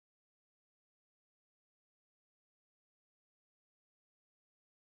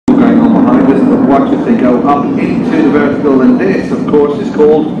go up into the vertical, and this of course is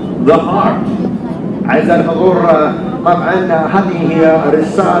called the heart. أعزائي الحضور، طبعا هذه هي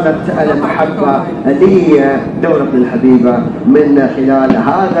رسالة المحبة لدولتنا الحبيبة من خلال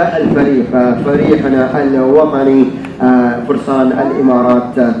هذا الفريق، فريقنا الوطني فرسان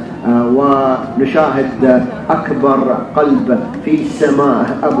الإمارات. ونشاهد أكبر قلب في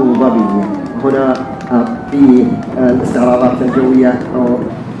سماء أبو ظبي هنا في الاستعراضات الجوية.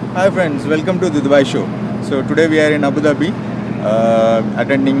 Hi friends, welcome to the Dubai show. So today we are in Abu Dhabi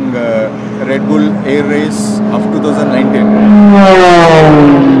attending Red Bull Air Race of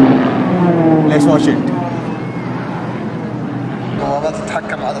 2019. Let's watch it. بوابات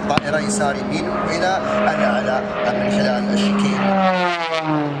تتحكم على الطائرة يسار يمين وإلى الأعلى من خلال الشكين.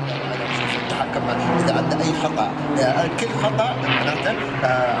 التحكم إذا عنده أي خطأ، كل خطأ معناته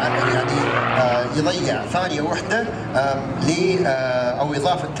يعني يضيع ثانية واحدة أو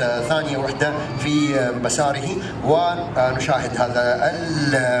إضافة ثانية واحدة في مساره. ونشاهد هذا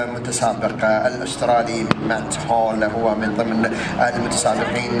المتسابق الأسترالي مات هول، هو من ضمن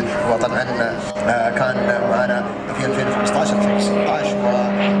المتسابقين، وطبعا كان معنا في 2015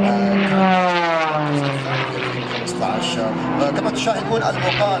 2016 كما تشاهدون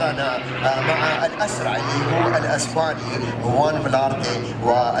المقارنة مع الأسرع اللي هو الأسباني وان فلاردي،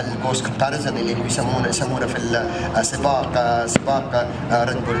 والبوست كومباريزن اللي يسمونه في سباق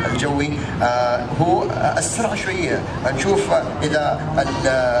ريد بول الجوي هو أسرع شوية. نشوف إذا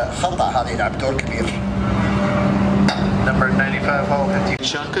الخطأ هذا يلعب دور كبير. Number 95, hole 50.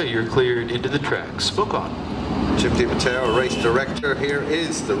 Shaka, you're cleared into the track. Spoke on. Jim DiMatteo, race director. Here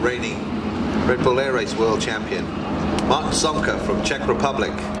is the reigning Red Bull Air Race World Champion, Mark Somka from Czech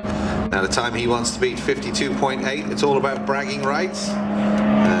Republic. Now the time he wants to beat 52.8. It's all about bragging rights.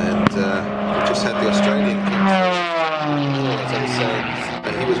 And we just had the Australian king, as I was saying,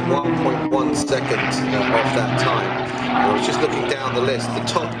 and he was 1.1 seconds off that time. I was just looking down the list. The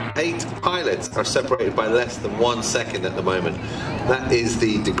top 8 pilots are separated by less than 1 second at the moment. That is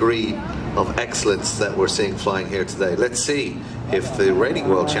the degree of excellence that we're seeing flying here today. Let's see if the reigning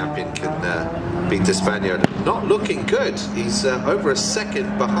world champion can beat the Spaniard. Not looking good. He's over a second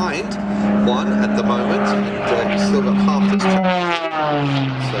behind Juan at the moment, and he's still got half this track.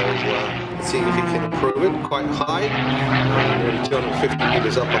 So let's see if he can improve it. Quite high, nearly 250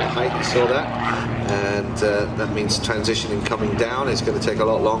 meters up on the height. You saw that, and that means transitioning coming down is going to take a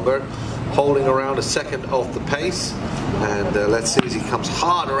lot longer. Holding around a second off the pace, and let's see as he comes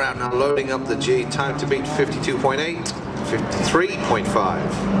hard around now, loading up the G. Time to beat 52.8.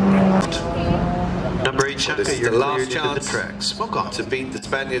 53.5. Number 8, Shaka, this is the last chance to beat the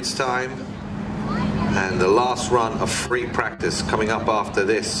Spaniards' time, and the last run of free practice coming up after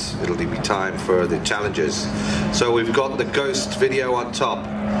this. It'll be time for the challenges. So we've got the ghost video on top.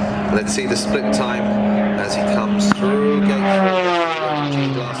 Let's see the split time as he comes through gate 3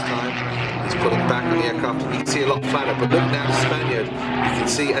 last time. He's pulling back on the aircraft, and you can see a lot flatter, but look now the Spaniard. You can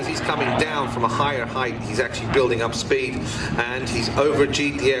see as he's coming down from a higher height, he's actually building up speed, and he's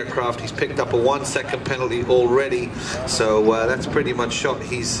over-G'd the aircraft. He's picked up a 1 second penalty already, so that's pretty much shot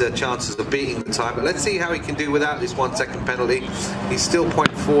his chances of beating the time. But let's see how he can do without this 1 second penalty. He's still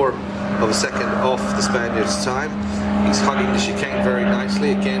 0.4 of a second off the Spaniard's time. He's hugging the chicane very nicely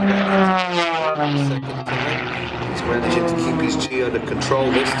again. Back into second time. He's managing to keep his G under control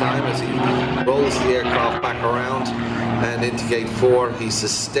this time as he rolls the aircraft back around and into gate 4. He's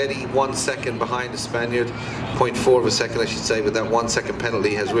a steady 1 second behind the Spaniard, 0.4 of a second I should say, but that 1 second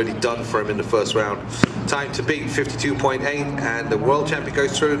penalty has really done for him in the first round. Time to beat 52.8, and the world champion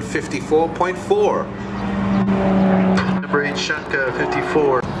goes through in 54.4. Number 8, Shaka,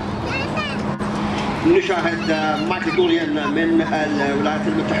 54. نشاهد مايكل جوليان من الولايات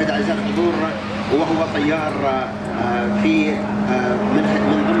المتحدة أعزائي الحضور، وهو طيار في من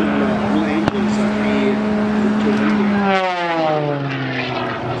ضمن نو انجلز في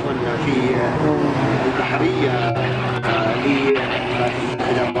البحرية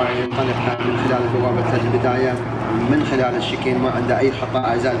ينطلق من خلال بوابة البداية من خلال الشكين، ما عنده أي خطأ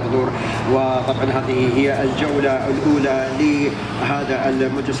أعزائي الحضور. وطبعا هذه هي الجولة الأولى لهذا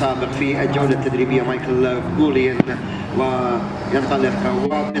المتسابق في الجولة التدريبية مايكل جوليان، وينطلق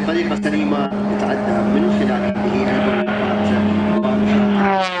وبطريقة سليمة يتعدى من خلال هذه البوابات،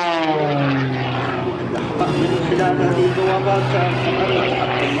 من خلال هذه البوابات خطر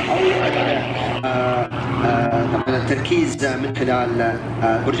التحكم أو طبعا التركيز من خلال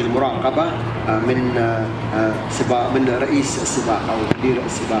برج المراقبة من رئيس السباق أو مدير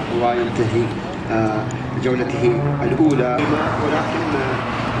السباق، وينتهي جولته الأولى. ولكن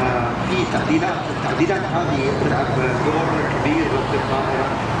في التعديلات هذه تلعب دور كبير في الطائرة،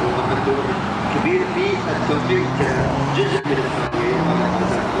 وطبعا دور كبير في التوفيق جزء من الفريق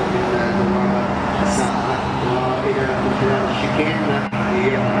من دوار الساعة وإلى من خلال الشكين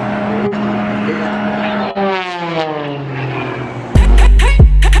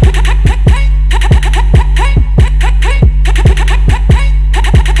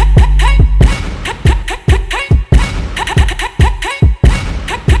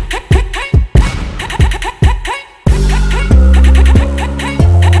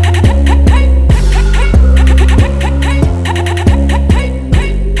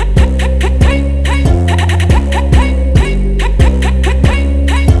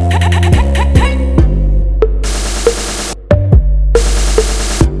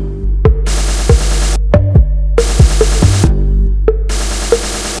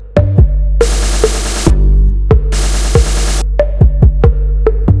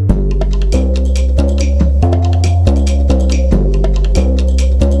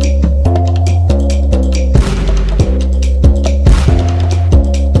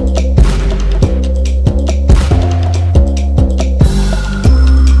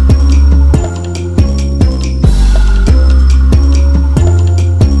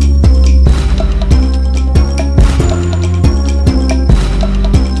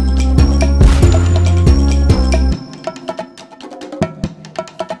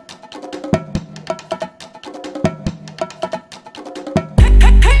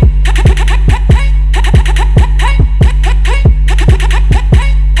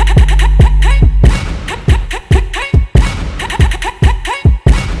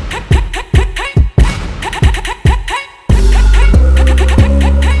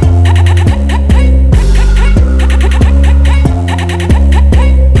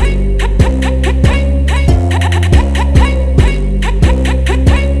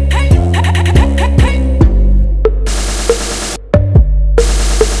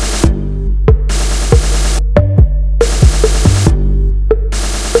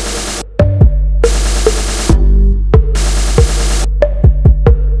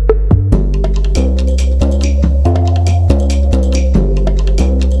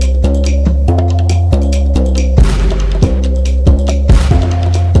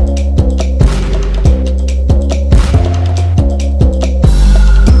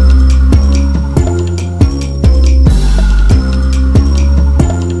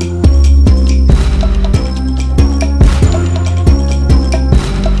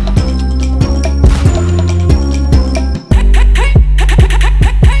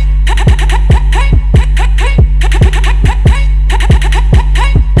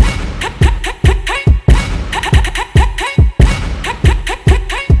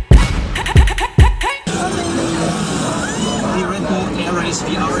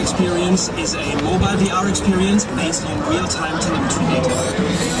experience is a mobile VR experience based on real-time telemetry data.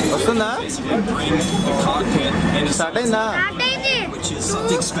 Basically, bring the cockpit and which is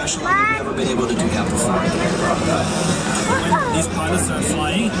something special that we've never been able to do that before. When these pilots are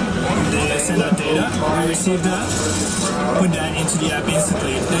flying, they send out data, we receive that, put that into the app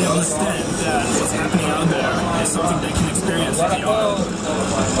instantly. They understand that what's happening out there is something they can experience in VR.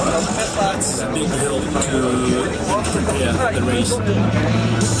 That's a big hill to prepare the race.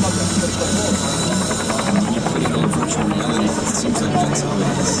 When you put it on virtual reality, it seems like that's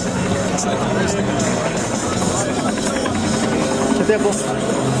always exciting racing.